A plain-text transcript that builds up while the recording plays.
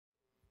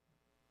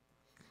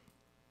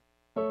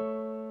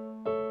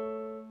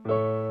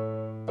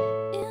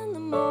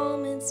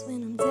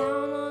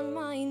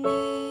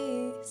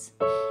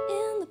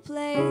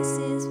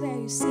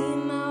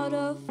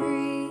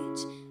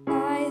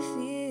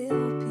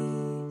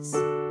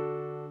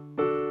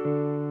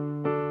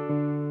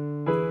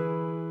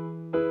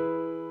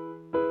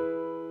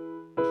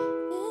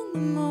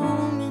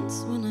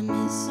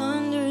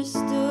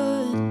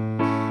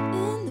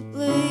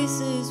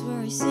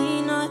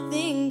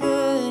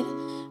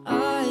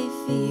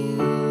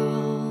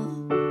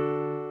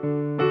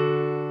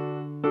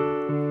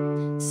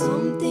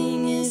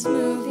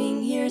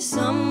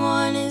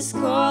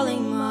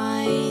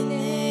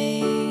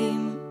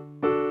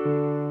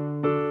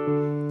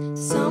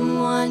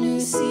Someone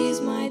who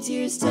sees my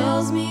tears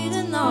tells me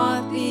to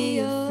not be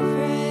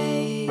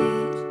afraid.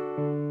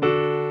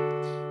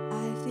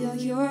 I feel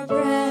your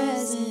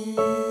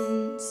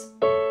presence,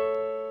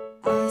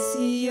 I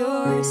see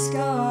your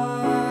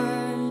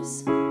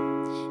scars,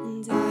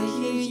 and I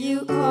hear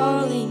you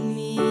calling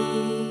me,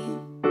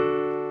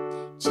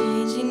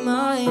 changing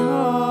my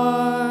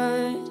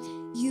heart.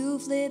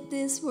 You've lit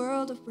this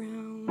world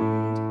around.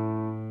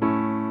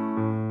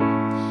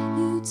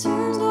 You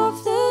turned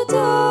off the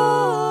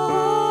dark.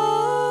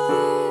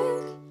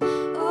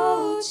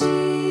 Oh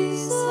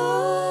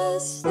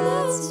Jesus,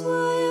 that's why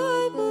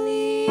I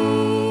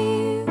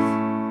believe.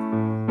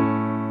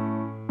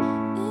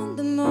 In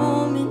the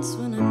moments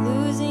when I'm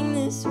losing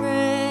this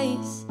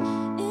race,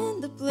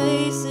 in the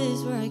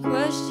places where I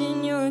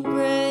question your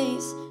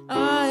grace,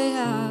 I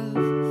have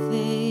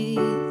faith.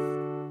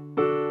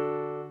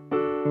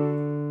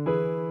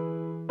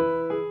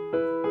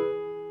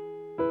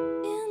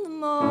 In the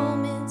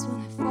moments when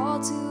I fall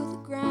to the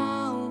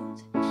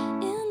ground,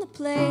 in the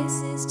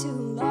places too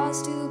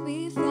lost to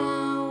be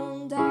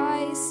found,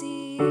 I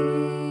see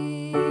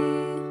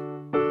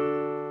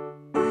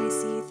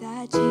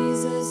that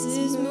Jesus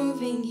is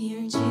moving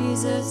here.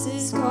 Jesus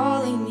is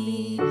calling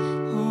me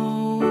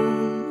home.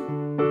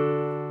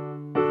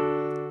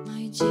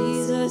 My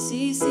Jesus,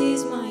 he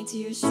sees my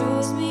tears,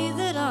 shows me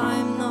that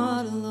I'm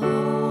not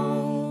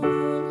alone.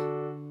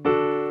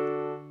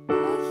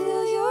 I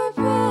feel your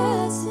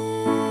presence,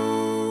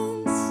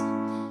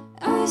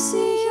 I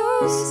see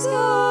your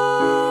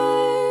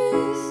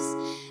scars,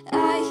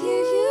 I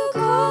hear you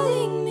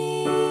calling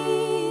me,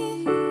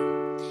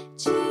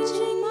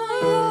 changing my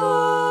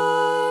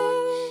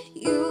heart.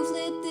 You've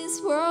lit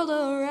this world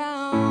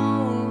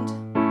around.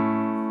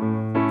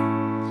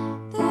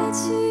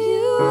 That's who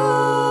you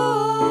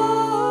are.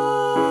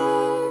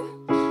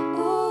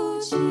 Oh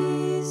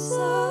Jesus,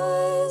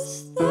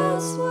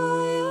 that's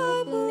why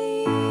I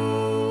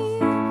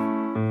believe.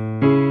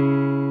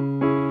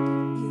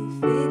 You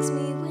fix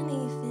me when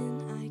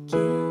even I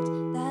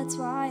can't. That's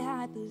why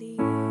I believe.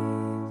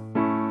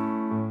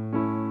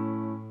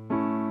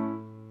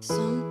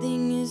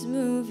 Something is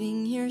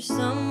moving here.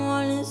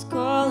 Someone is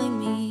calling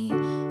me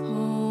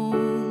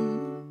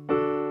home.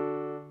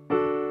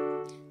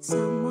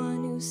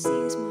 Someone who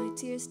sees my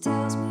tears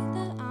tells me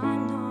that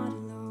I'm not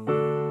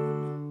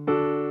alone.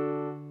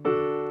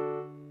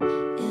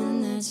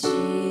 And that's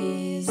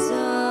Jesus.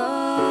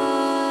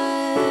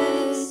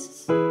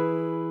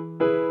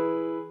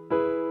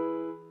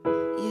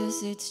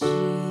 Yes, it's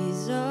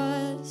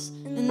Jesus.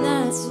 And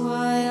that's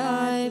why